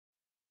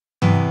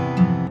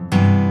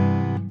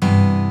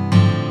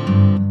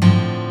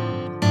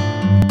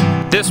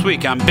This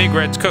week on Big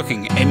Red's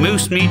Cooking, a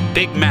moose meat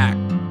Big Mac.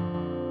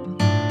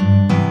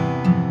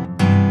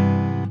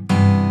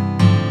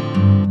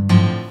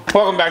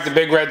 Welcome back to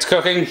Big Red's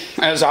Cooking.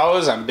 As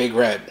always, I'm Big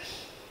Red.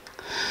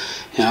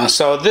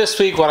 So this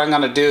week what I'm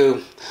going to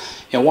do,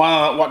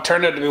 what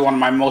turned out to be one of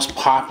my most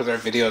popular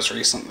videos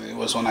recently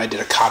was when I did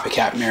a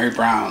copycat Mary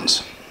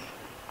Brown's.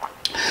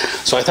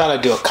 So I thought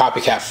I'd do a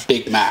copycat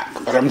Big Mac,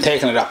 but I'm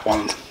taking it up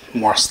one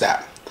more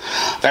step.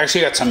 I've actually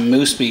got some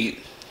moose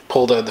meat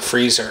pulled out of the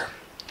freezer,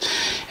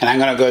 and I'm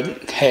going to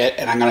go ahead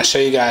and I'm going to show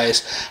you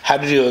guys how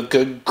to do a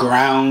good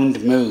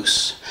ground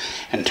moose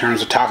in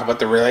terms of talking about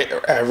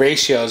the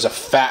ratios of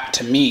fat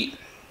to meat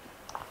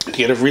to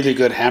get a really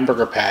good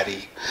hamburger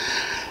patty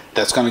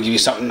that's going to give you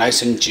something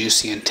nice and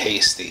juicy and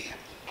tasty.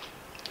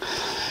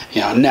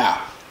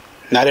 Now,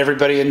 not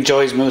everybody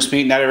enjoys moose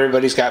meat. Not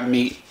everybody's got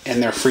meat in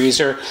their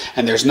freezer,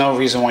 and there's no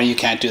reason why you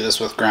can't do this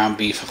with ground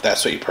beef if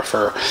that's what you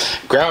prefer.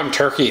 Ground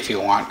turkey if you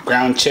want,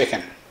 ground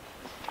chicken.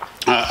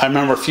 I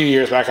remember a few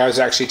years back I was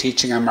actually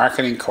teaching a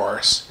marketing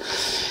course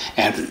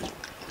and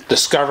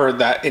discovered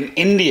that in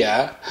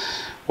India,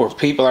 where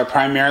people are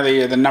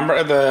primarily,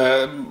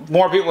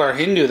 more people are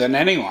Hindu than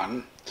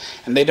anyone,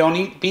 and they don't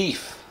eat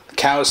beef. The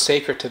cow is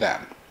sacred to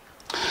them.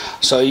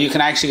 So you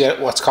can actually get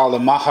what's called a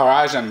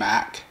Maharaja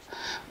Mac,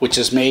 which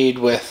is made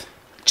with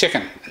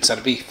chicken instead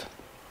of beef.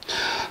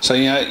 So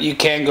you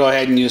can go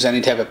ahead and use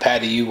any type of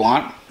patty you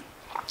want.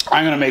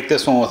 I'm going to make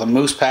this one with a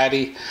moose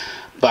patty,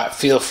 but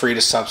feel free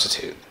to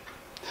substitute.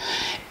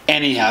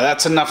 Anyhow,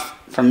 that's enough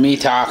from me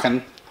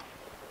talking.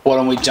 Why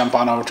don't we jump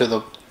on over to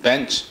the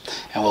bench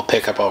and we'll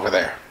pick up over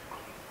there.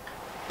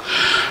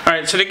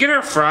 Alright, so to get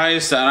our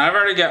fries done, I've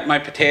already got my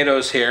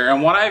potatoes here,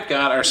 and what I've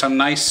got are some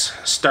nice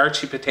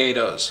starchy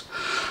potatoes.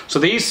 So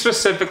these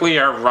specifically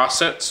are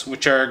russets,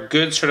 which are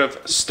good sort of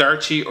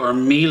starchy or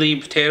mealy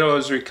potato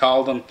as we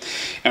call them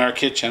in our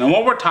kitchen. And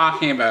what we're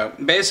talking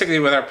about, basically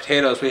with our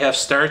potatoes, we have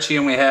starchy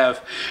and we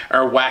have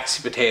our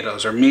waxy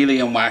potatoes, or mealy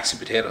and waxy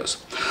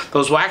potatoes.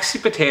 Those waxy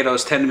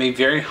potatoes tend to be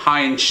very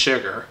high in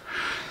sugar.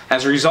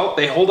 As a result,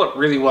 they hold up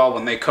really well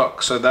when they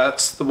cook. So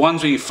that's the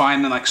ones where you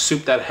find in like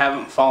soup that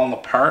haven't fallen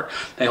apart.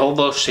 They hold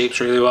those shapes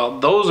really well.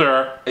 Those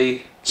are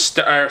a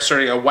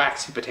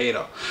waxy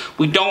potato.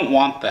 We don't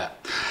want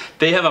that.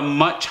 They have a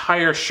much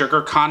higher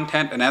sugar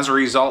content, and as a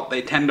result,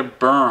 they tend to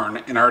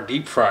burn in our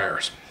deep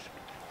fryers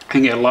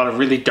and get a lot of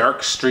really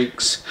dark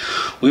streaks.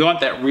 We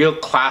want that real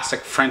classic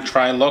French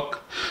fry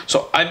look.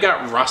 So I've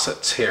got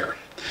russets here.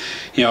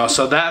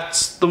 So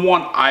that's the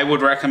one I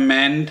would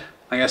recommend.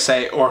 Like I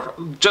say, or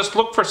just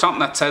look for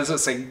something that says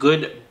it's a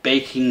good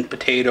baking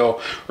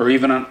potato or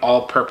even an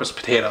all-purpose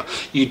potato.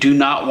 You do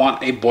not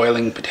want a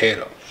boiling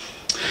potato.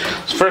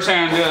 So first thing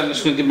I'm going to do, I'm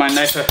just going to give my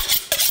knife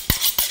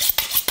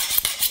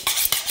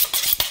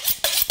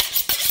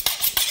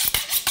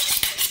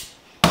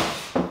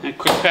a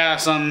quick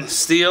pass on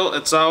steel.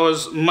 It's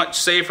always much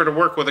safer to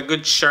work with a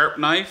good sharp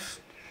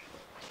knife.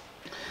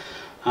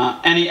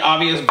 Any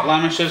obvious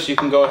blemishes, you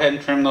can go ahead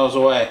and trim those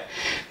away.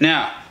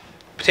 Now,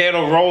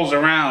 potato rolls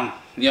around.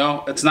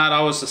 It's not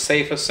always the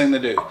safest thing to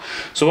do.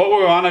 So what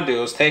we want to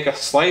do is take a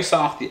slice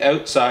off the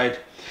outside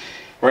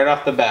right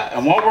off the bat.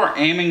 And what we're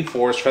aiming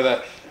for is for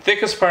the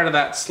thickest part of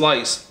that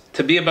slice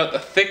to be about the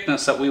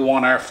thickness that we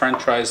want our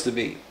French fries to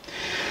be.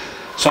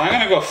 So I'm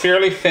going to go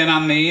fairly thin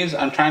on these.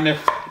 I'm trying to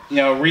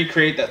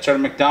recreate that sort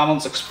of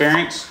McDonald's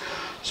experience.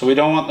 So we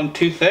don't want them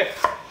too thick.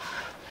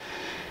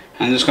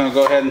 I'm just going to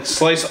go ahead and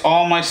slice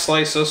all my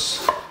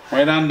slices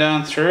right on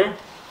down through.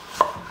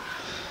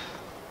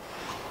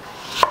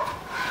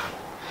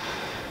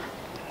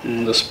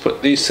 And just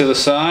put these to the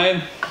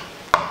side.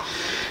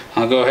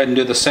 I'll go ahead and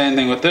do the same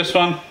thing with this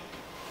one.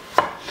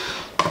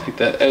 Take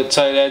that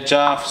outside edge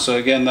off, so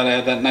again that I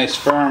have that nice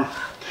firm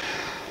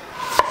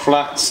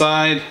flat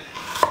side.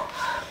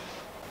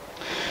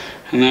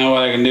 And now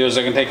what I can do is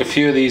I can take a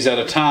few of these at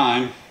a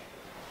time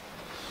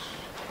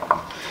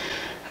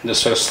and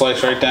just sort of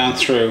slice right down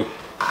through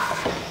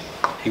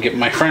and get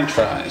my French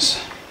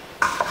fries.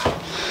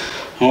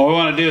 And what we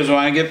want to do is we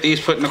want to get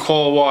these put in the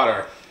cold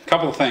water. A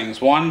couple of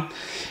things. One,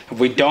 if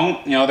we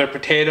don't, they're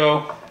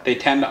potato, they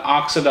tend to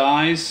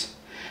oxidize.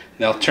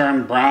 They'll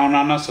turn brown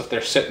on us if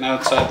they're sitting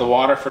outside the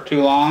water for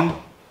too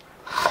long.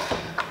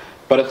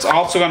 But it's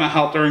also going to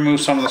help to remove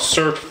some of the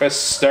surface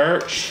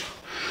starch,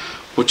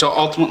 which will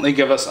ultimately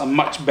give us a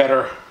much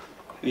better,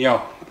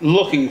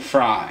 looking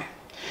fry.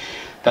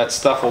 That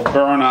stuff will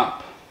burn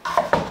up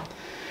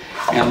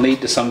and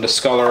lead to some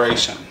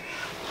discoloration.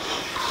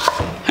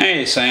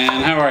 Hey,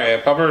 San, how are you,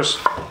 puppers?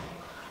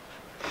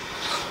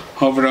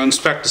 Over to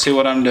inspect to see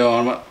what I'm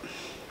doing. But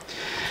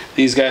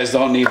these guys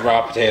don't need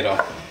raw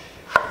potato.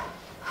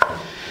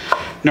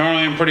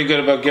 Normally I'm pretty good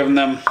about giving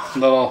them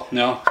little,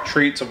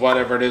 treats of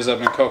whatever it is I've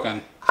been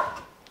cooking.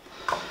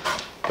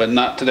 But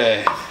not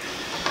today.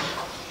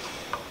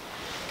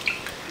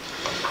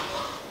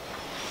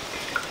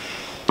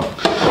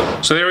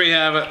 So there we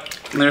have it.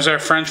 There's our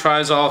French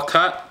fries all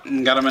cut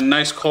and got them in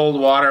nice cold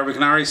water. We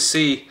can already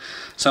see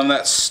some of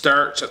that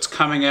starch that's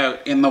coming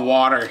out in the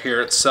water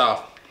here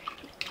itself.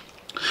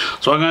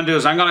 So what I'm going to do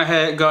is I'm going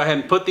to go ahead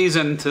and put these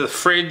into the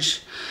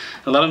fridge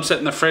and let them sit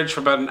in the fridge for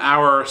about an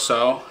hour or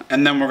so,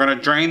 and then we're going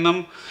to drain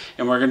them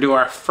and we're going to do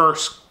our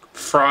first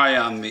fry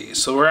on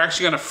these. So we're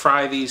actually going to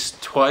fry these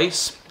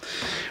twice.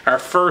 Our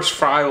first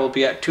fry will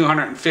be at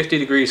 250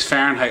 degrees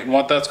Fahrenheit, and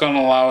what that's going to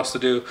allow us to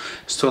do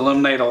is to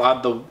eliminate a lot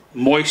of the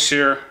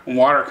moisture and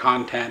water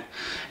content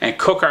and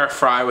cook our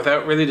fry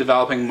without really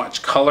developing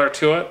much color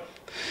to it.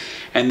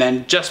 And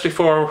then just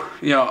before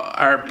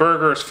our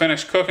burger is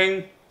finished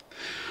cooking,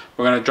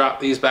 we're going to drop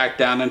these back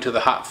down into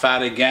the hot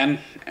fat again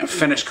and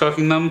finish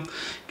cooking them,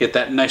 get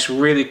that nice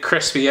really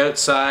crispy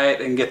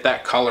outside and get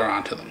that color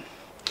onto them.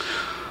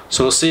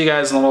 So we'll see you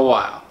guys in a little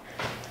while.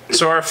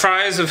 So our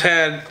fries have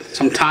had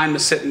some time to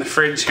sit in the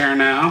fridge here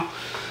now.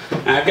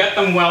 And I've got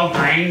them well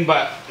drained,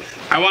 but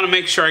I want to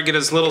make sure I get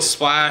as little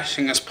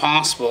splashing as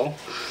possible.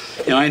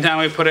 Anytime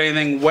we put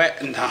anything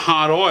wet into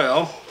hot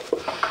oil,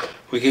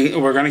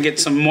 we're going to get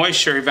some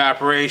moisture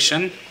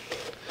evaporation.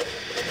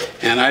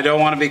 And I don't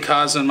want to be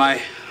causing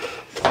my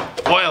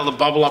oil to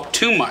bubble up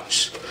too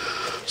much.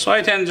 So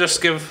I tend to just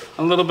give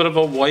a little bit of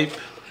a wipe,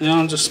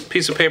 just a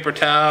piece of paper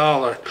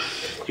towel, or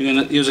you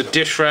can use a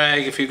dish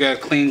rag if you've got a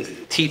clean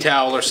tea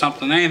towel or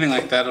something, anything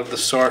like that of the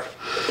sort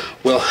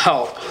will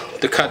help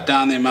to cut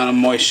down the amount of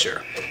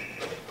moisture.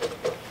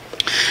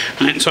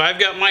 Alright, so I've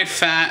got my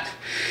fat.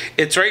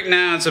 Right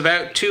now it's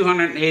about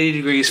 280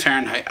 degrees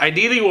Fahrenheit.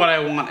 Ideally what I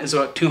want is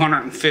about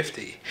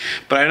 250,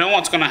 but I know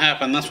what's going to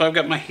happen. That's why I've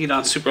got my heat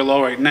on super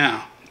low right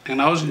now,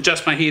 and I'll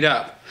adjust my heat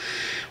up.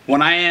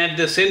 When I add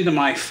this into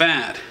my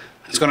fat,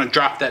 it's going to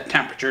drop that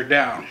temperature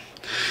down.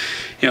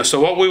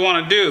 So what we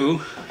want to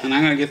do, and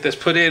I'm going to get this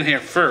put in here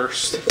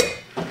first.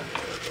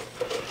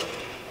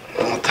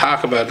 I'll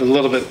talk about it a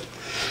little bit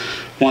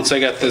once I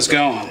get this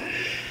going.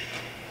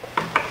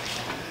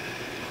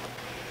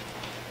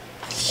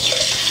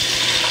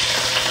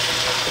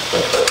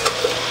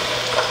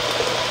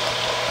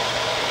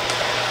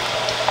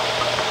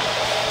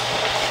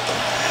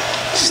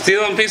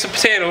 Stealing a piece of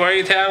potato, are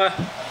you, Tyler?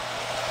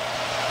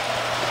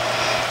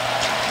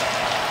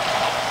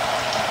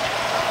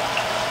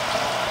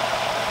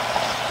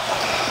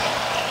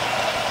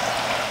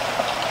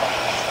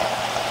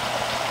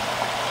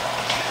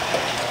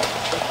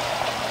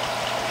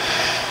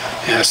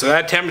 Yeah, so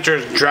that temperature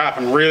is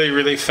dropping really,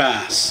 really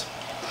fast,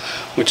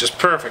 which is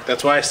perfect.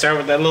 That's why I start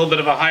with that little bit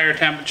of a higher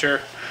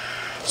temperature,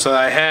 so that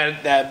I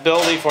had that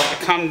ability for it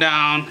to come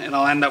down and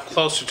it'll end up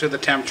closer to the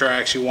temperature I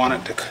actually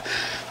want it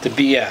to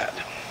be at.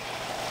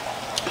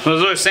 So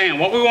as I was saying,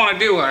 what we want to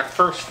do with our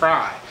first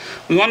fry,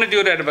 we want to do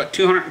it at about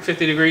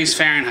 250 degrees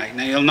Fahrenheit.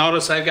 Now you'll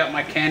notice I've got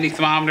my candy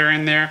thermometer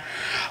in there.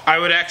 I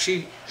would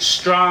actually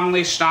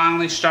strongly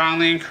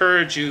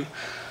encourage you,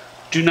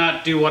 do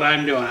not do what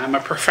I'm doing. I'm a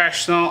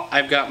professional.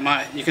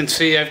 You can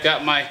see I've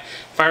got my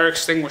fire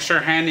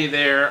extinguisher handy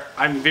there.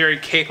 I'm very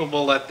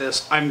capable at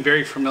this. I'm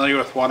very familiar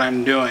with what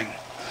I'm doing.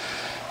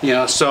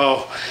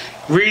 So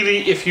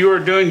really, if you are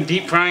doing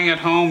deep frying at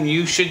home,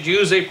 you should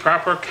use a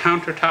proper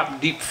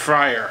countertop deep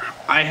fryer.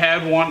 I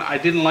had one. I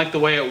didn't like the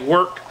way it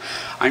worked.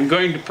 I'm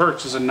going to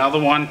purchase another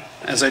one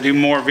as I do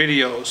more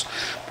videos,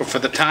 but for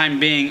the time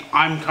being,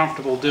 I'm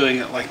comfortable doing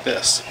it like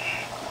this.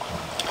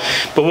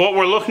 But what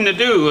we're looking to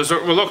do is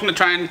we're looking to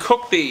try and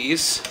cook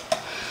these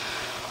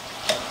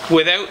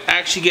without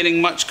actually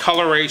getting much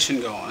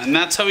coloration going, and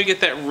that's how we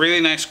get that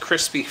really nice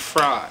crispy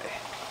fry.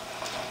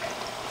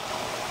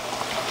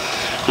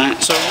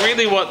 Alright, so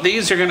really what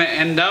these are going to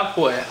end up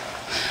with,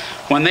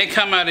 when they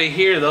come out of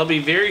here, they'll be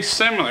very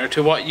similar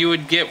to what you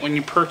would get when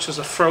you purchase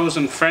a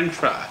frozen French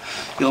fry.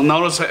 You'll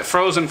notice that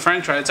frozen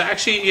French fry, it's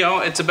actually,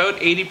 it's about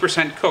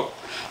 80% cooked.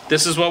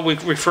 This is what we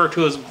refer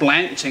to as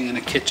blanching in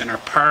a kitchen, or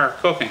par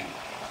cooking.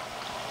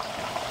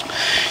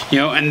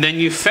 And then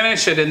you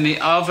finish it in the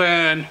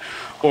oven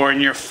or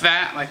in your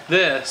fat like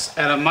this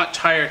at a much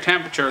higher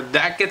temperature.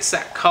 That gets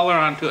that color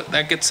onto it,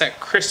 that gets that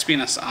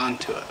crispiness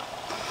onto it.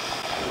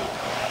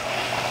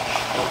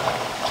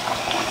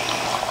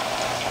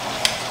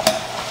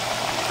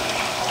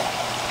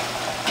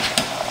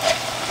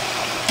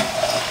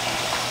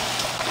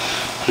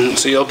 And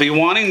so you'll be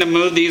wanting to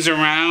move these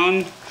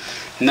around,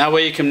 and that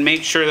way you can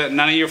make sure that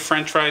none of your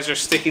French fries are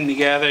sticking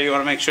together. You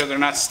want to make sure they're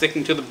not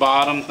sticking to the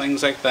bottom,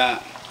 things like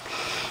that,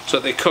 so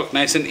that they cook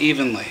nice and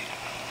evenly.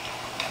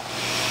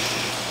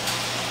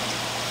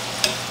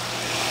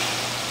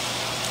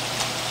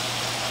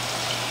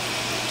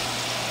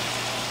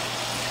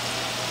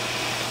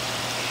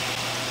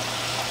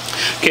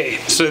 Okay,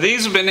 so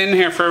these have been in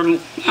here for,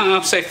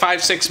 I'll say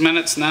 5-6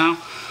 minutes now.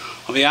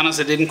 I'll be honest,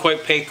 I didn't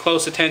quite pay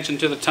close attention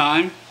to the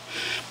time.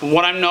 But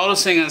what I'm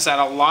noticing is that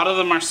a lot of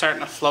them are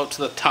starting to float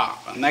to the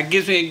top, and that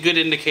gives me a good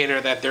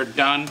indicator that they're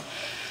done.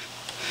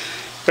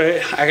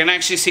 But I can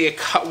actually see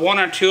one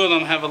or two of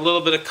them have a little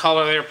bit of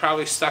color. They're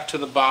probably stuck to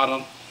the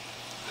bottom.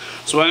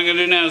 So what I'm going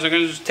to do now is I'm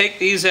going to just take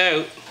these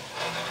out,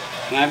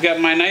 and I've got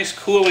my nice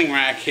cooling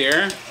rack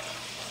here,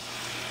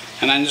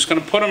 and I'm just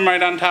going to put them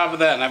right on top of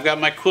that. And I've got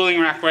my cooling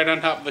rack right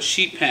on top of a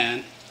sheet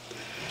pan,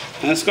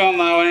 and it's going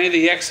to allow any of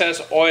the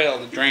excess oil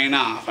to drain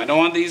off. I don't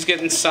want these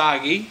getting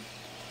soggy.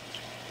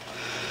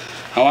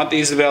 I want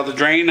these to be able to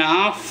drain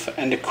off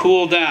and to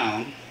cool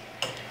down.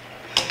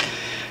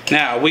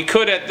 Now, we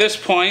could at this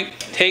point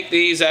take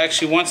these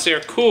actually once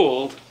they're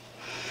cooled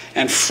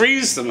and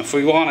freeze them if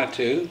we wanted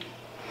to,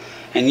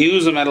 and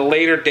use them at a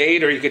later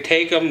date, or you could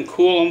take them,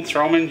 cool them,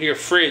 throw them into your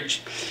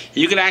fridge.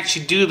 You can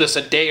actually do this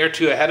a day or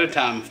two ahead of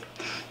time,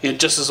 you know,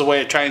 just as a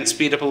way to try and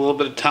speed up a little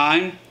bit of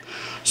time,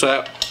 so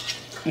that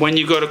when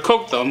you go to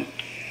cook them,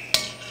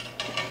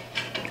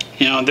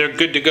 you know, they're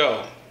good to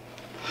go.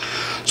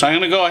 So I'm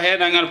going to go ahead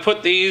and I'm going to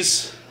put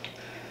these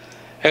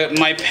out in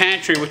my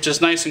pantry, which is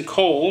nice and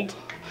cold,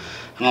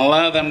 and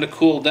allow them to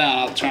cool down.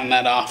 I'll turn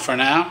that off for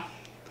now,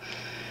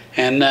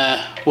 and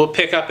we'll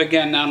pick up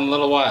again now in a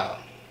little while.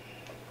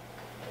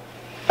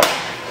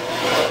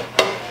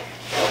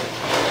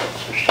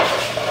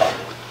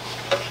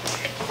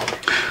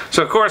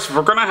 So of course, if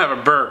we're going to have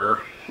a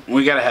burger,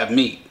 we got to have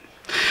meat.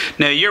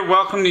 Now, you're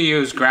welcome to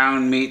use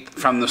ground meat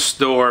from the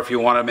store if you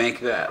want to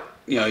make that,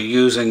 you know,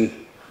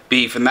 using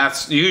beef, and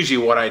that's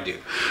usually what I do.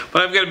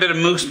 But I've got a bit of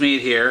moose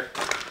meat here,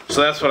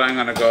 so that's what I'm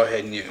going to go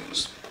ahead and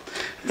use.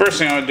 First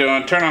thing I'm going to do, I'm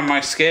going to turn on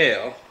my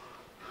scale,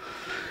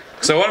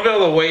 because I want to be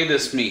able to weigh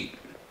this meat.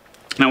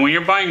 Now, when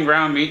you're buying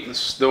ground meat in the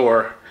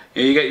store,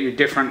 you get your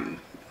different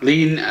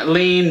lean,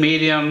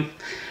 medium,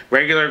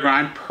 regular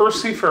grind.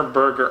 Personally, for a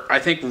burger, I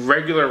think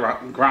regular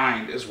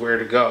grind is where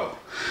to go.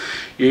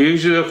 You're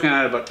usually looking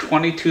at about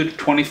 22 to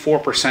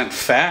 24%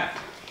 fat.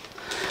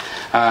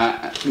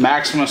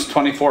 Maximum is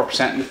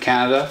 24% in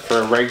Canada for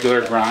a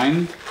regular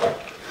grind.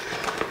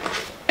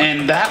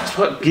 And that's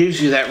what gives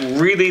you that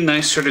really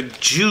nice sort of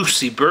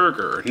juicy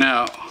burger.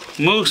 Now,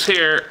 moose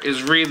here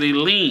is really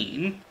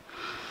lean,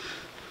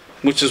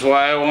 which is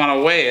why I want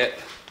to weigh it,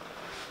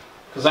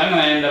 because I'm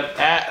going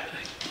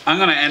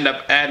to end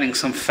up adding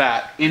some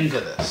fat into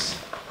this.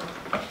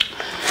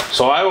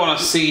 So I want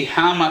to see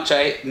how much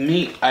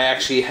meat I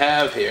actually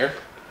have here,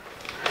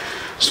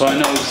 so I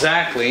know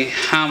exactly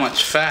how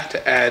much fat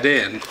to add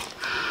in,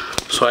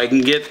 so I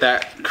can get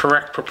that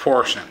correct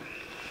proportion.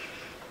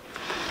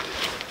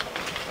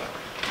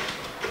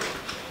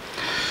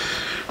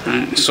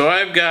 Right, so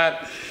I've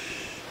got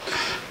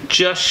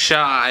just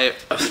shy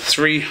of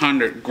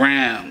 300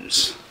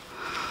 grams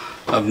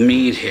of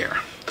meat here.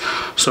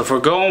 So if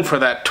we're going for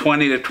that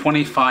 20 to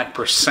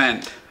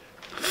 25%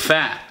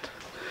 fat,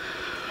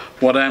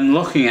 what I'm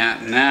looking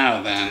at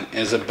now then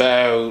is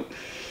about,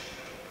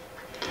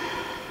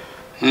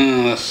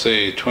 let's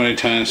see, 20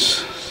 times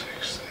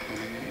 60.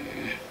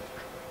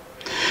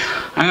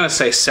 I'm going to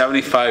say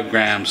 75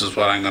 grams is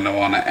what I'm going to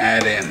want to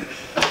add in.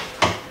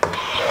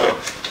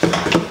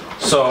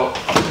 So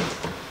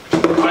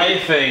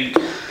I think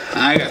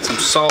I got some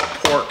salt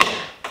pork.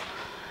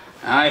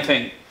 I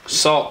think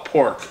salt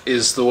pork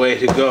is the way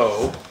to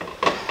go,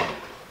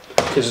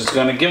 because it's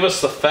going to give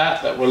us the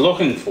fat that we're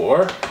looking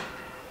for,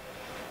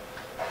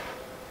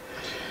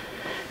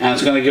 and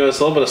it's going to give us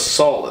a little bit of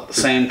salt at the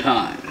same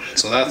time.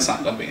 So that's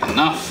not going to be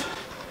enough.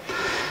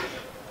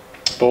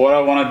 But what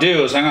I want to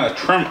do is I'm going to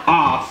trim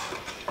off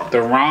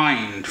the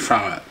rind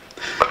from it.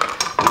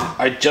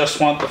 I just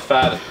want the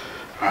fat.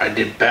 I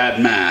did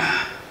bad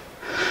math.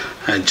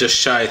 I just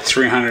shy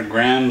 300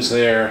 grams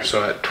there,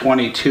 so at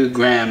 22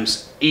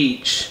 grams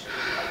each,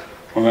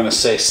 we're going to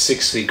say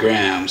 60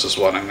 grams is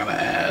what I'm going to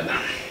add.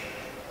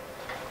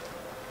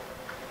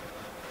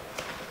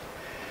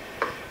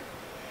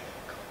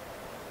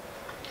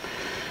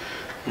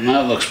 And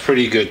that looks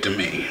pretty good to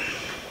me.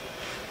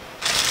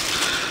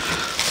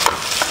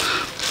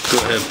 Go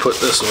ahead and put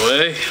this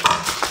away.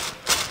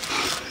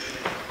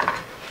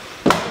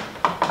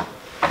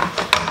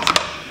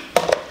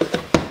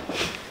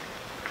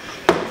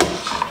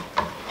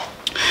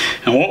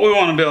 And what we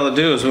want to be able to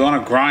do is we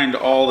want to grind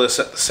all this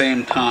at the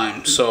same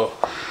time. So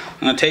I'm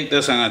going to take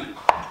this, I'm going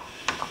to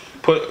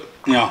put,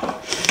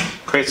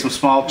 create some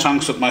small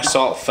chunks with my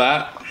salt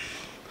fat.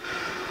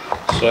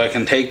 So I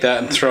can take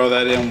that and throw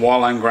that in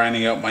while I'm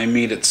grinding out my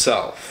meat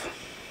itself.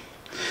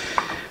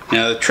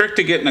 Now the trick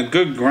to getting a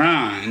good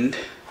grind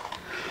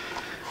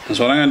is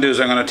what I'm going to do is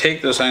I'm going to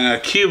take this, I'm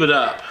going to cube it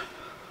up.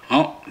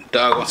 Oh,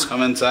 dog wants to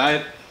come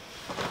inside.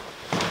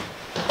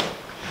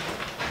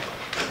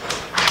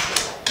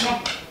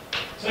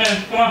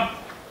 Come on.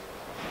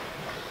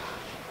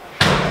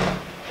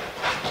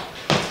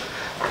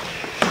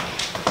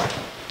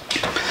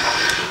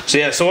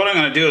 So what I'm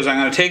going to do is I'm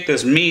going to take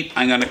this meat,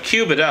 I'm going to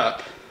cube it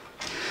up,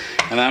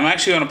 and I'm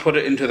actually going to put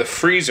it into the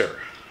freezer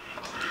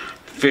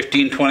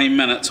 15-20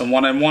 minutes. And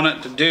what I want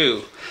it to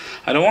do,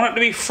 I don't want it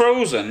to be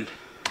frozen,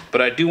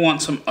 but I do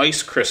want some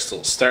ice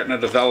crystals starting to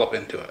develop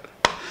into it.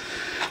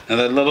 Now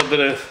that little bit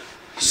of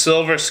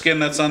silver skin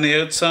that's on the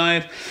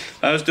outside,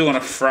 if I was doing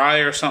a fry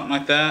or something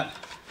like that,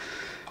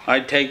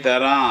 I'd take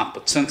that off.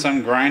 But since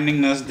I'm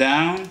grinding this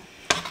down,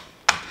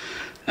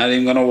 not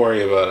even going to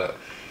worry about it.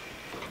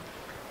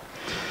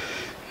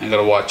 I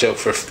gotta watch out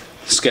for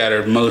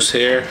scattered moose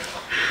here.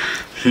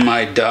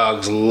 My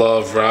dogs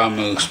love raw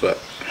moose,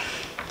 but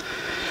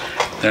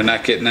they're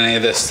not getting any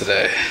of this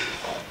today.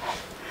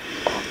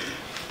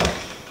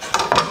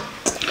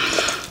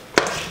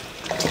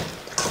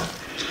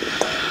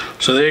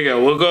 So there you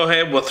go. We'll go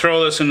ahead, we'll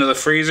throw this into the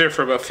freezer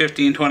for about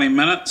 15-20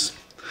 minutes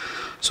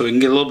so we can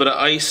get a little bit of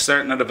ice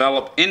starting to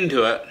develop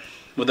into it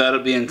without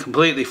it being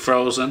completely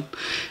frozen,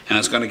 and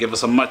it's going to give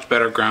us a much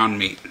better ground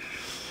meat.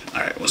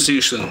 Alright, we'll see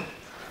you soon.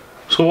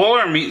 So while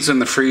our meat's in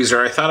the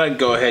freezer, I thought I'd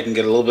go ahead and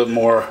get a little bit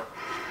more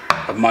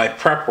of my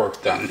prep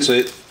work done. So,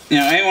 you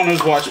know, anyone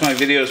who's watched my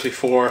videos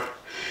before,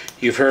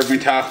 you've heard me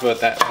talk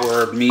about that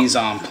word mise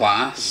en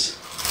place,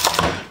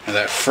 or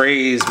that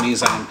phrase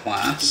mise en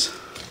place,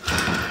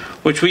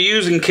 which we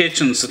use in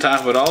kitchens to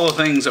talk about all the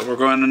things that we're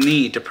going to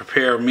need to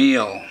prepare a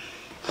meal.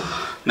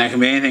 And that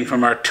can be anything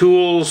from our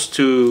tools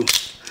to,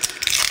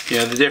 you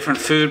know, the different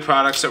food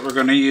products that we're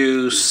going to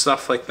use,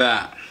 stuff like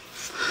that.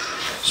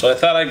 So I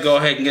thought I'd go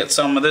ahead and get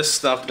some of this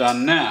stuff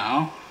done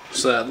now,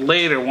 so that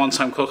later, once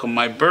I'm cooking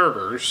my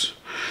burgers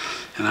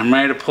and I'm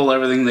ready to pull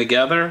everything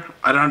together,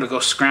 I don't have to go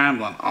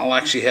scrambling. I'll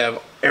actually have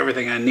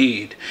everything I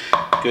need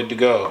good to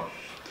go.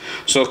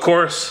 So of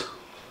course,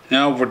 you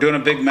know, we're doing a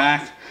Big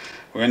Mac.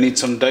 We're going to need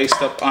some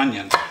diced up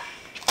onion.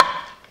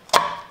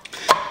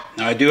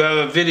 Now I do have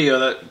a video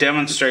that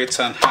demonstrates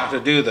on how to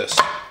do this.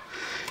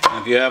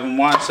 And if you haven't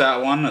watched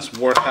that one, it's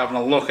worth having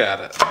a look at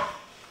it.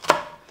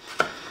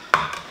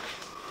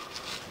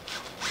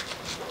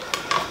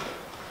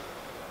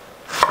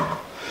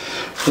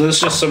 So this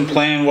is just some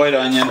plain white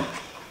onion.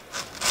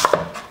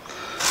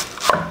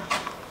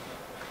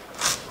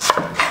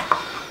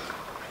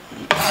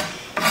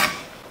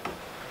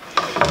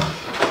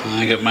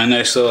 I got my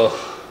nice little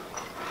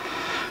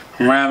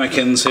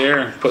ramekins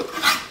here. Put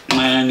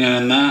my onion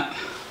in that.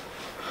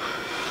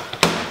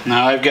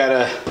 Now I've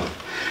got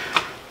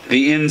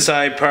the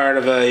inside part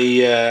of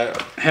a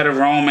head of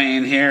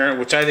romaine here,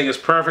 which I think is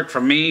perfect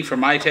for me, for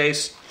my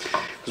taste,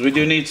 because we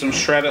do need some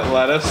shredded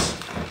lettuce.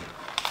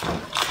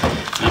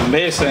 And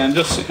basically I'm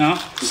just, you know,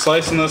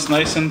 slicing this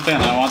nice and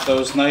thin. I want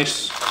those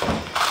nice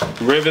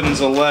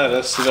ribbons of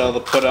lettuce to be able to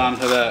put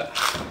onto that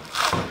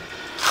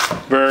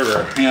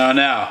burger. You know,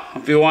 now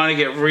if you want to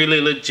get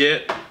really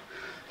legit,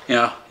 you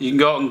know, you can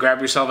go out and grab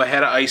yourself a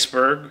head of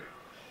iceberg.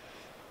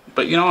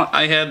 But you know what,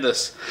 I had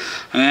this.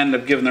 I'm going to end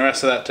up giving the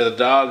rest of that to the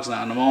dogs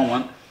now in a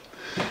moment.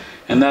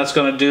 And that's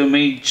going to do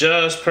me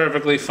just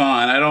perfectly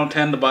fine. I don't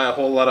tend to buy a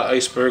whole lot of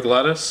iceberg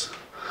lettuce.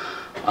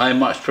 I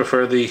much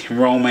prefer the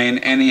romaine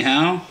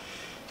anyhow.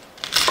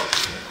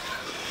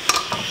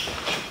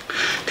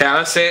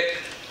 Tala, sit.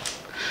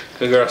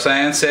 Good girl,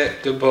 Cyan,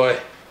 sit. Good boy.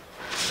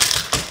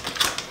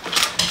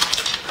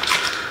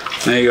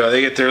 There you go, they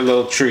get their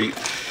little treat.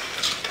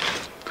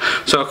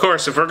 So of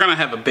course, if we're going to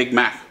have a Big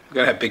Mac, we've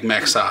got to have Big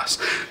Mac sauce.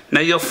 Now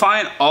you'll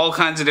find all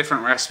kinds of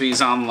different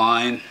recipes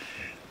online.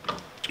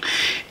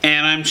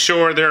 And I'm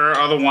sure there are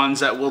other ones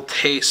that will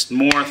taste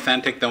more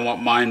authentic than what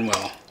mine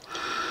will.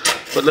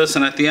 But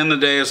listen, at the end of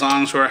the day, as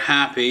long as we're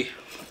happy,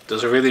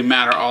 does it really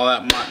matter all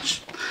that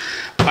much?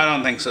 I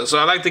don't think so. So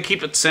I like to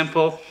keep it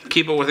simple,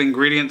 keep it with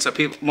ingredients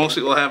that most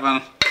people have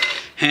on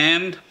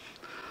hand.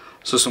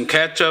 So some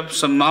ketchup,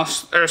 some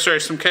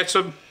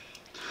ketchup,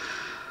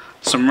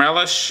 some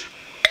relish,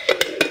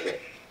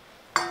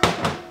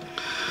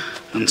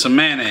 and some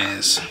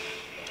mayonnaise.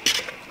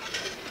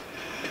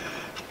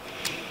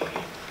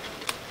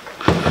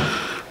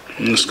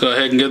 And just go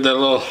ahead and give that a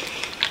little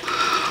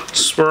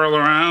swirl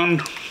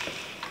around.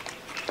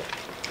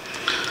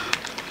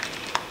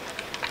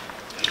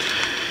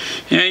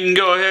 And you can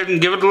go ahead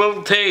and give it a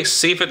little taste.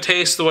 See if it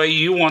tastes the way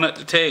you want it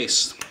to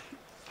taste.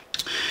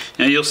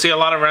 You know, you'll see a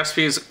lot of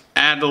recipes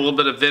add a little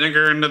bit of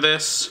vinegar into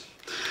this.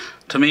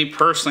 To me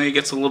personally, it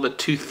gets a little bit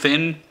too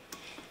thin.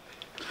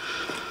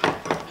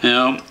 You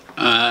know,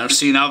 I've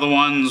seen other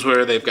ones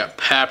where they've got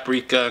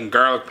paprika and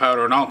garlic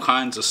powder and all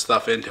kinds of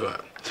stuff into it.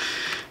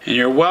 And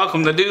you're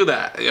welcome to do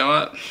that. You know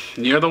what?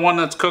 You're the one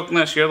that's cooking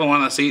this. You're the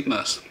one that's eating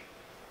this.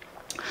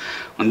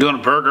 When I'm doing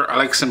a burger, I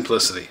like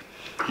simplicity.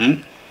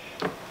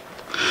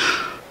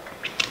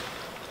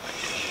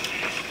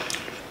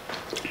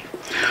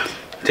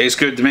 Tastes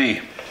good to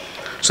me.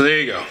 So there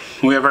you go.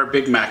 We have our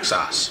Big Mac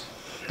sauce.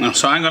 Now,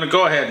 so I'm going to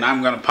go ahead and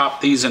I'm going to pop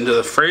these into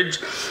the fridge,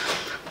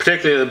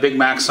 particularly the Big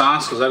Mac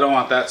sauce, because I don't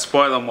want that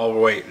spoiling while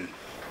we're waiting.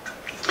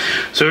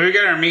 So we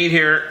got our meat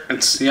here.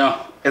 It's, you know,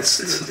 it's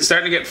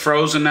starting to get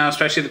frozen now,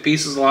 especially the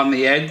pieces along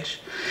the edge.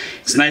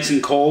 It's nice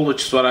and cold,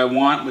 which is what I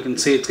want. We can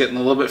see it's getting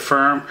a little bit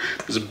firm.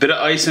 There's a bit of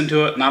ice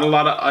into it, not a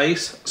lot of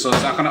ice, so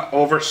it's not going to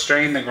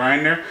overstrain the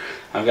grinder.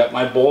 I've got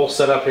my bowl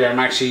set up here. I'm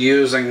actually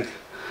using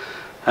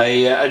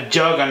a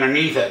jug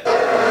underneath it for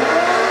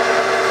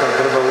a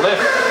bit of a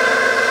lift.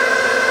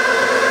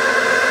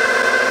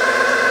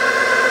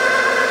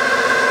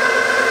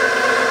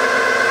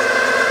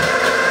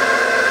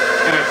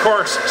 And of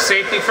course,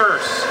 safety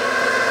first.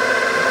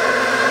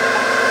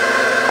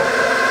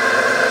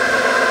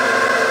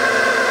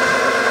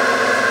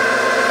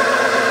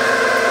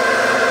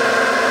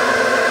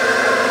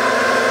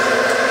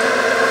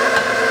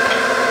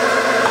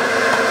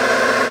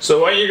 So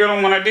what you're going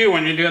to want to do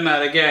when you're doing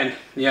that, again,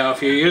 you know,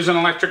 if you're using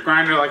an electric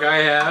grinder like I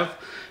have,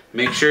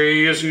 make sure you're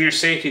using your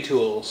safety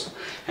tools.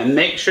 And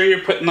make sure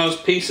you're putting those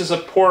pieces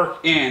of pork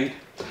in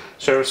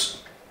so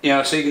You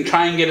know, so you can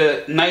try and get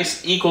a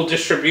nice equal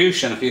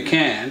distribution, if you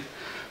can,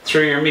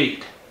 through your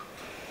meat.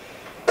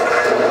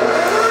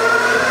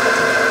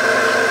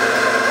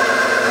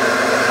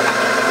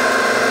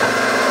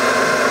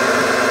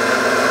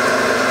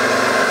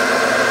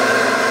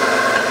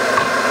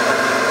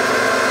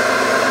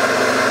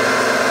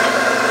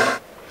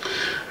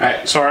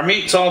 Alright, so our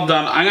meat's all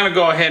done. I'm going to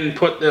go ahead and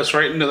put this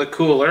right into the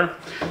cooler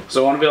because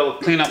I want to be able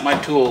to clean up my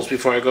tools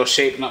before I go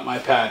shaping up my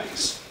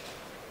patties.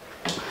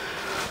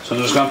 So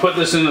I'm just going to put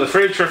this into the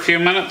fridge for a few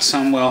minutes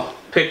and we'll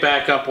pick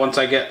back up once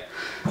I get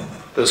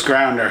this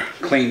grounder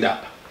cleaned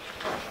up.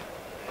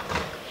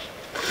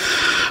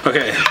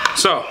 Okay,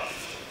 so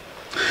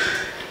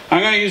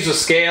I'm going to use a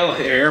scale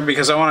here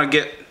because I want to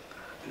get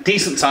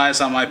decent size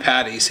on my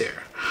patties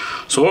here.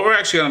 So what we're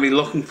actually going to be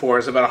looking for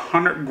is about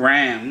 100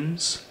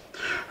 grams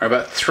or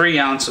about 3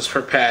 ounces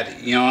per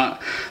patty. You know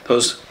what?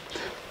 Those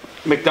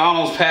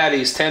McDonald's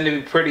patties tend to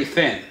be pretty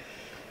thin.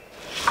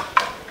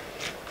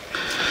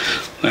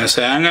 Like I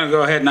say, I'm going to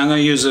go ahead and I'm going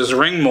to use this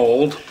ring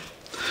mold.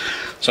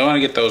 So I want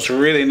to get those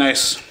really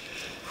nice,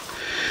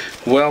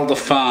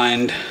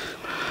 well-defined,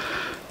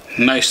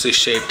 nicely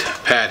shaped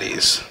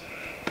patties.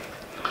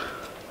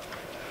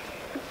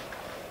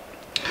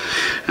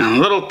 And a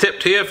little tip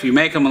to you, if you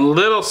make them a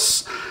little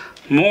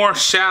more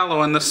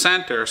shallow in the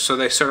center so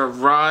they sort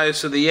of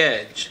rise to the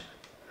edge,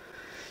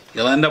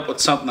 you'll end up with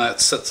something that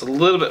sits a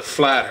little bit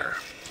flatter.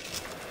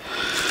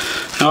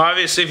 Now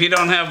obviously if you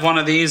don't have one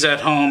of these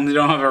at home, you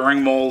don't have a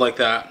ring mold like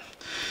that,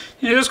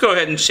 you just go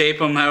ahead and shape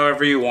them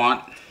however you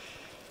want.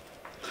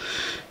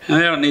 And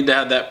they don't need to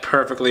have that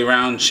perfectly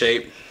round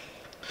shape.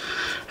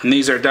 And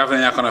these are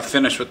definitely not going to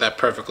finish with that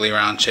perfectly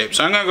round shape.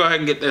 So I'm going to go ahead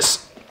and get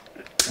this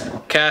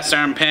cast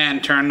iron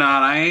pan turned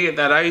on. I get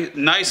that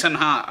nice and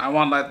hot. I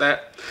want to let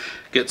that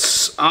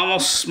get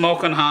almost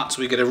smoking hot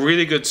so we get a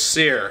really good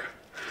sear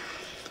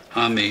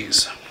on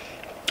these.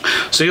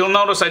 So you'll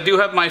notice I do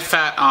have my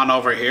fat on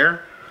over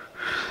here.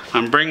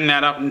 I'm bringing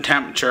that up in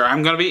temperature.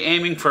 I'm going to be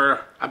aiming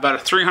for about a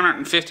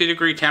 350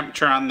 degree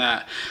temperature on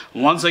that.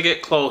 Once I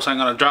get close, I'm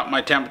going to drop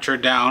my temperature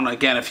down.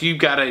 Again, if you've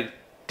got a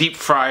deep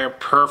fryer,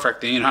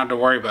 perfect, then you don't have to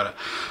worry about it.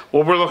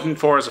 What we're looking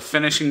for is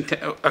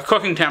a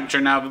cooking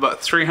temperature now of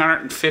about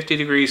 350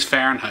 degrees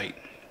Fahrenheit.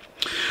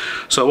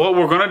 So what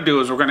we're going to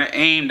do is we're going to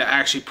aim to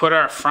actually put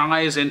our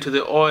fries into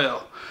the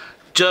oil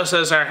just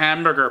as our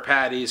hamburger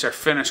patties are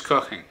finished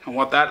cooking. And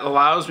what that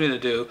allows me to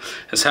do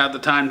is have the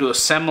time to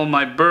assemble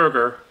my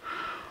burger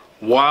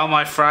while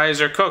my fries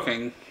are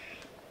cooking,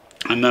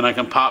 and then I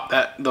can pop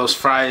those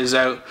fries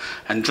out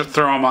and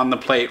throw them on the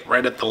plate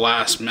right at the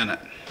last minute.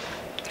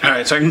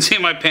 Alright, so I can see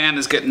my pan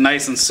is getting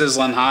nice and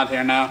sizzling hot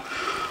here now.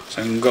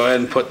 So I can go ahead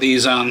and put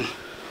these on. And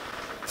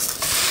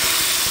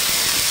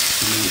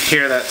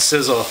hear that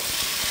sizzle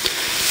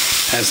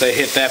as they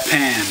hit that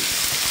pan.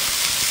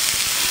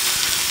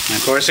 And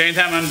of course,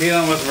 anytime I'm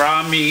dealing with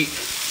raw meat,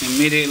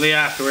 immediately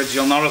afterwards,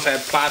 you'll notice I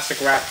had plastic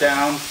wrapped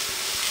down.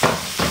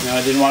 You know,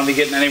 I didn't want to be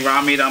getting any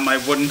raw meat on my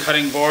wooden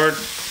cutting board.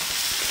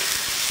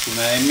 And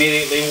I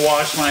immediately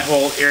washed my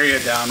whole area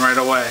down right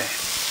away.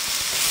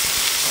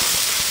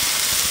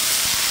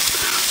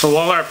 So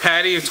while our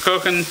patty is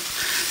cooking,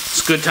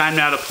 it's a good time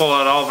now to pull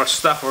out all of our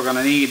stuff we're going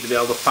to need to be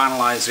able to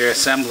finalize the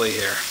assembly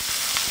here.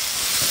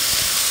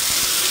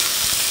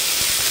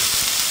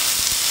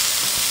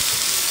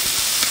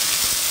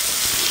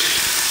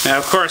 Now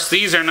of course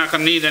these are not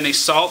going to need any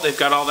salt, they've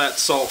got all that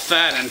salt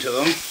fat into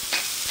them.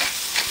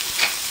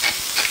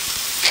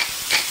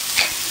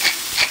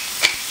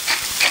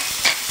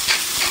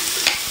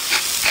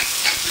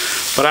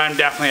 But I'm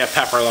definitely a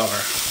pepper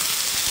lover.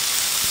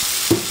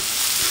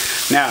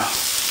 Now,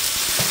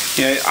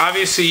 you know,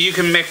 obviously you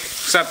can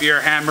mix up your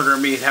hamburger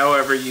meat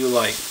however you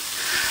like.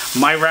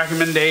 My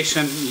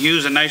recommendation,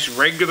 use a nice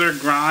regular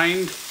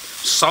grind,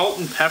 salt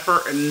and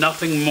pepper and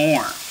nothing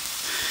more.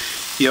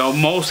 You know,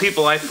 most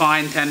people I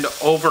find tend to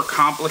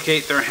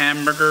overcomplicate their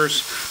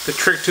hamburgers. The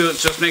trick to it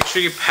is just make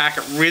sure you pack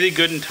it really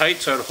good and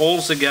tight so it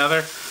holds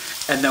together.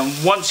 And then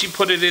once you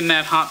put it in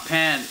that hot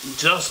pan,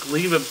 just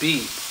leave it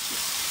be.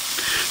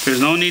 There's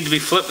no need to be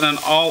flipping it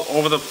all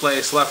over the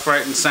place, left,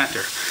 right, and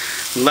center.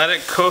 Let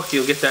it cook.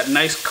 You'll get that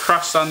nice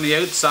crust on the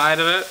outside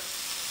of it.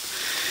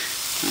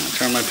 I'll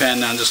turn my pan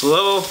down just a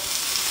little.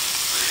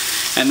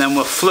 And then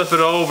we'll flip it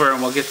over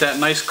and we'll get that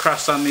nice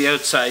crust on the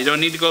outside. You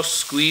don't need to go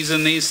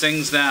squeezing these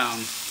things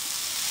down.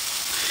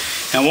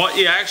 And what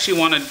you actually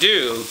want to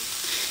do,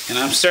 and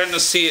I'm starting to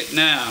see it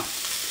now,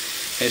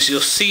 is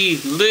you'll see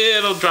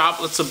little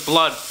droplets of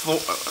blood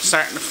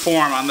starting to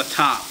form on the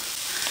top.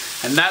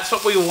 And that's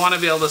what we want to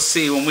be able to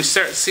see. When we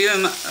start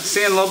seeing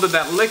a little bit of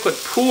that liquid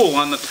pool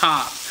on the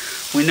top,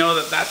 we know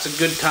that that's a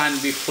good time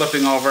to be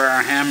flipping over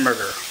our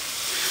hamburger.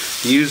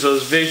 Use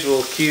those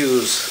visual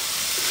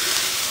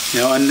cues, you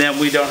know, and then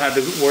we don't have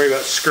to worry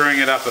about screwing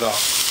it up at all.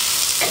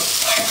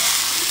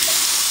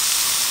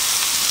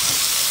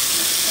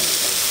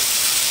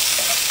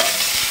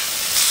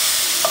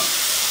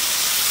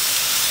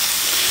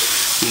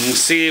 And you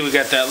see we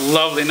got that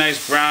lovely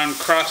nice brown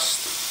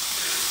crust,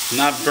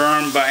 not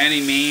burned by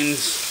any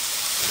means.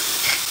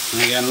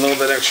 And again, a little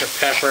bit extra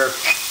pepper.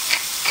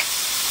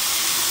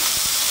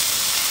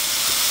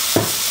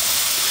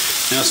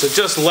 You know, so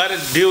just let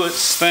it do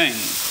its thing.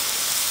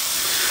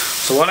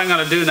 So what I'm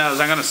going to do now is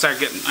I'm going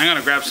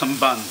to grab some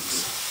buns.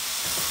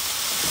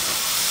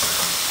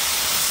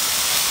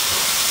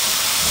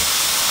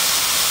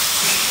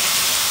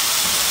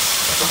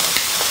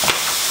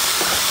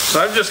 So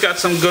I've just got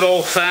some good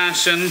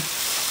old-fashioned,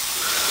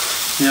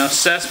 you know,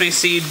 sesame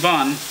seed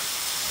bun,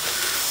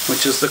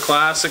 which is the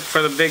classic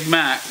for the Big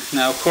Mac.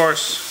 Now, of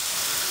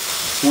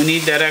course, we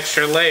need that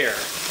extra layer.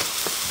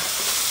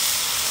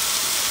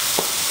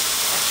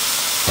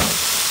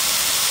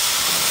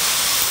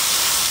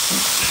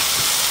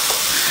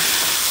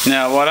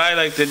 Now, what I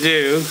like to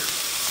do,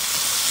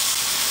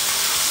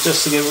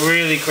 just to get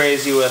really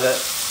crazy with it,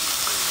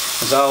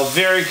 is I'll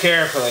very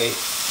carefully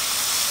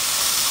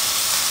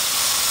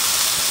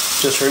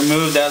just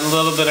remove that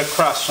little bit of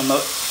crust from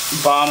the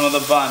bottom of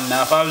the bun.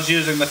 Now, if I was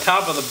using the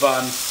top of the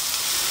bun,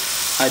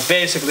 I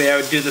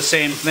would do the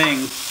same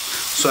thing.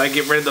 So I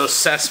get rid of those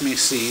sesame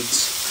seeds,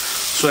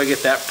 so I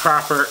get that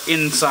proper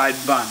inside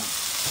bun.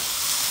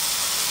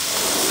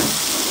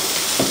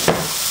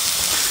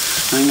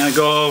 I'm going to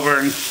go over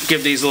and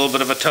give these a little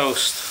bit of a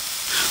toast.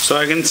 So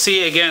I can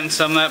see again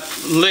some of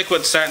that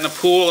liquid starting to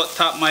pool at the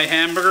top of my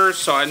hamburgers,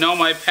 so I know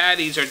my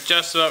patties are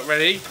just about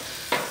ready.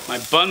 My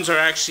buns are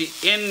actually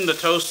in the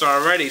toaster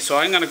already, so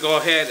I'm going to go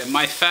ahead, and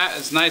my fat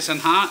is nice and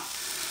hot,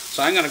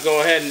 so I'm going to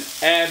go ahead and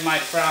add my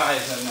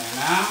fries in there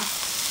now.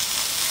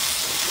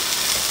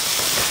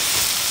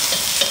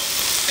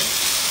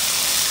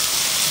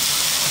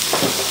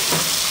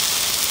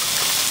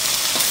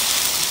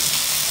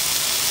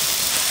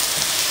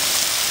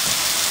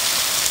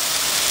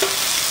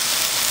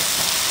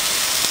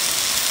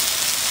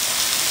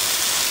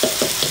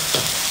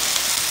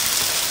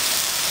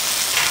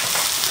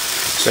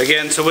 So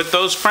again, so with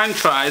those French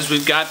fries,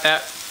 we've got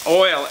that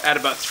oil at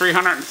about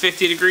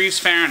 350 degrees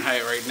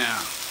Fahrenheit right now.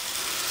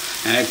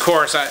 And of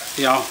course,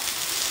 you know,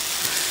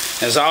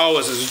 as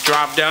always, it's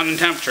dropped down in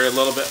temperature a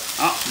little bit.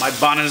 Oh, my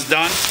bun is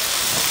done.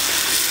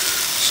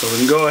 So we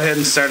can go ahead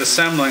and start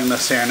assembling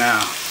this here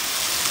now.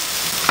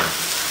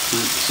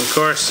 So of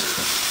course,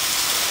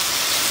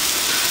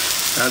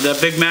 got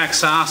that Big Mac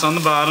sauce on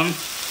the bottom.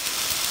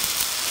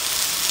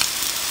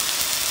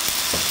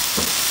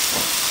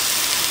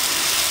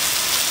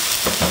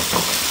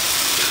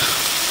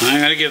 I'm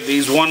going to give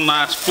these one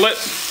last flip.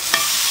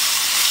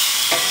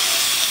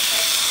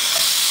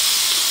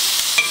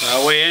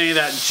 That way any of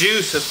that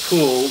juice is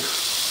pooled.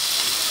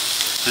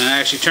 And I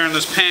actually turn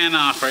this pan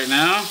off right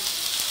now.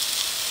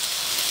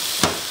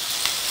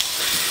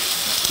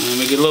 And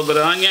we get a little bit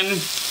of onion.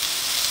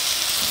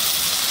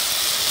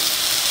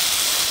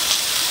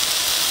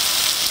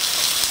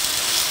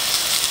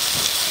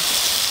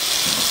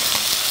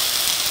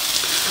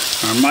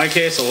 Or in my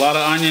case, a lot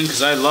of onion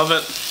because I love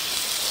it.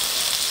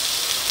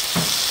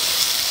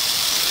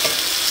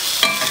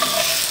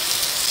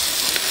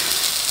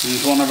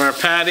 Here's one of our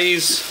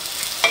patties.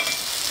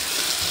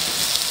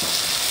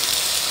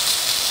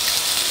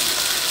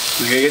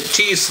 We're going to get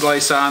cheese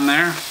slice on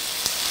there.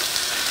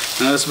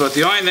 Now that's about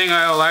the only thing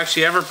I will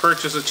actually ever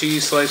purchase a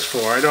cheese slice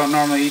for. I don't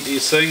normally eat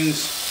these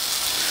things.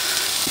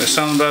 There's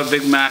something about a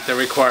Big Mac that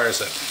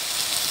requires it.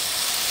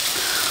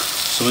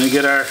 So we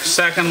get our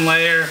second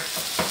layer.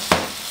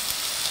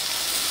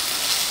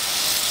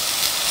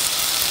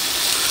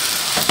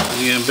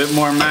 We get a bit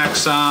more mac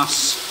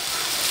sauce.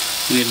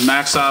 We need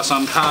mac sauce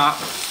on top.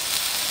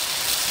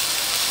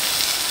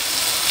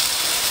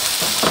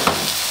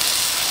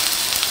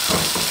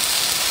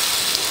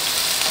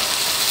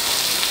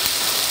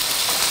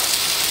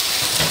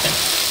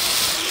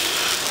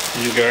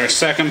 We got our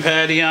second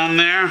patty on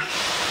there.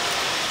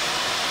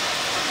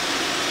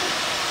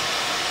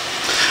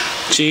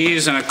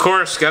 Cheese, and of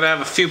course, got to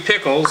have a few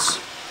pickles.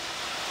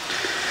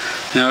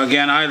 Now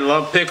again, I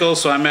love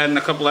pickles, so I'm adding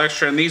a couple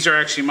extra, and these are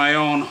actually my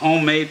own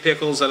homemade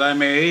pickles that I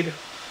made.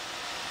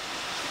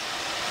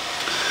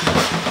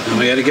 And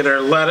we got to get our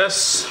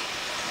lettuce.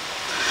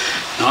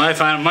 Now I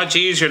find it much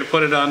easier to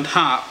put it on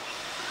top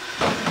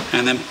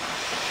and then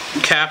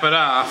cap it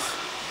off,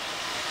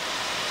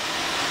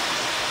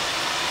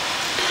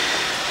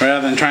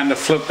 rather than trying to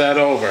flip that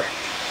over.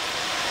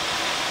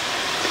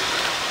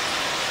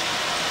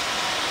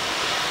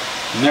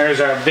 And there's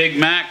our Big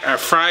Mac. Our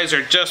fries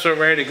are just about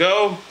ready to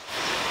go.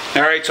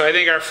 Alright, so I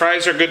think our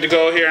fries are good to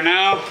go here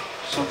now.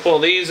 So pull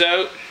these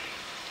out.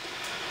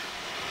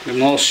 Give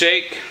them a little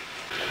shake.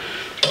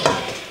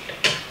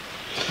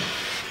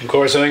 Of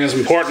course, I think it's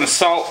important to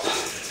salt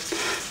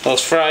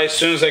those fries as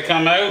soon as they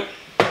come out.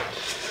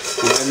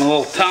 Give them a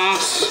little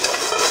toss.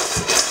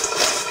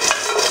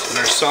 And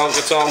our salt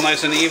gets all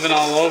nice and even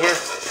all over.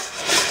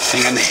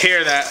 You can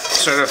hear that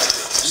sort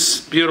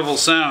of beautiful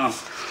sound.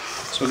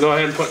 So go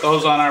ahead and put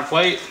those on our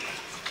plate.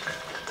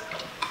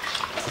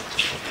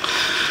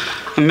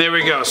 And there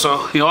we go.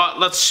 So, you know what?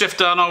 Let's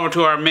shift on over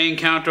to our main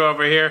counter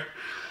over here.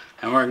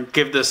 And we're going to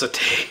give this a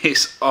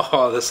taste.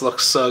 Oh, this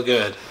looks so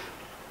good.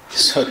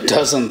 So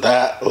doesn't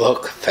that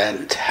look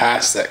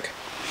fantastic?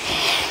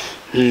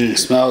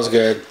 Smells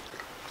good.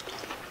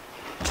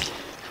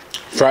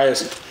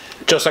 fries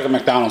just like a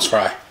McDonald's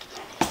fry.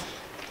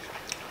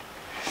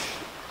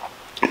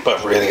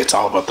 But really, it's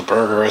all about the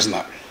burger, isn't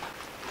it?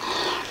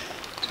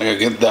 So I gotta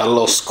get that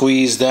little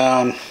squeeze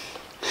down.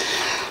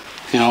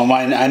 You know,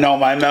 I know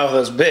my mouth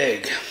is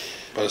big,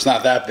 but it's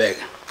not that big.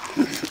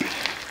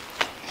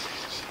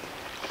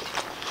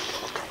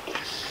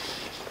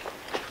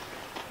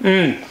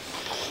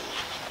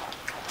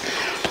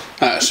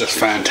 That's just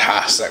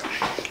fantastic.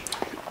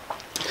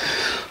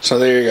 So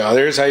there you go.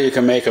 There's how you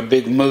can make a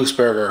big moose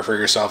burger for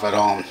yourself at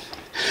home.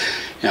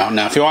 You know,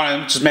 now if you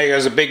want to just make it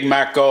as a Big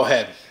Mac, go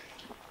ahead.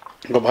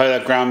 Go buy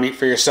that ground meat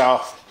for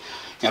yourself.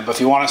 Yeah, but if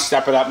you want to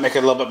step it up, make it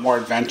a little bit more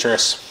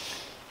adventurous.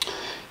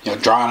 You know,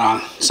 drawing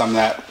on some of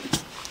that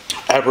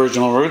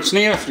Aboriginal roots. And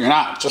even if you're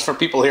not, just for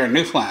people here in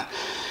Newfoundland.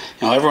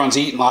 You know, everyone's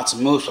eating lots of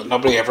moose, but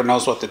nobody ever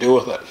knows what to do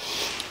with it.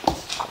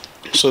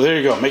 So there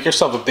you go. Make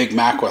yourself a Big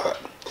Mac with it.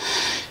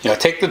 You know,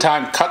 take the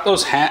time, cut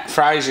those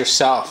fries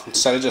yourself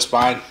instead of just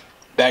buying a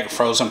bag of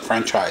frozen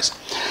French fries.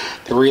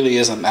 There really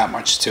isn't that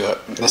much to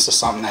it. This is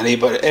something that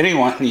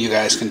anyone you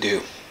guys can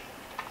do.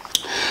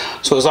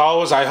 So as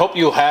always, I hope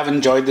you have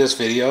enjoyed this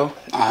video.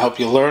 I hope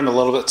you learned a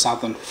little bit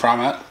something from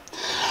it.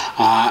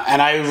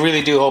 And I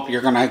really do hope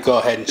you're going to go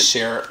ahead and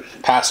share it,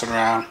 pass it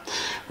around,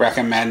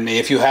 recommend me.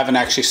 If you haven't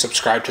actually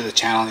subscribed to the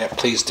channel yet,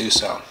 please do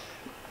so.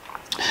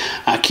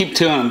 Keep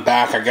tuning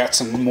back. I got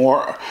some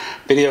more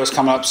videos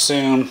coming up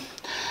soon.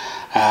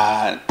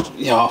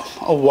 You know,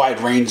 a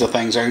wide range of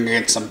things. I'm going to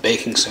get some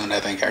baking soon, I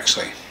think,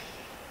 actually.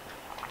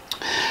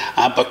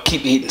 But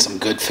keep eating some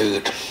good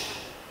food.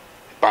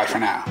 Bye for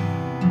now.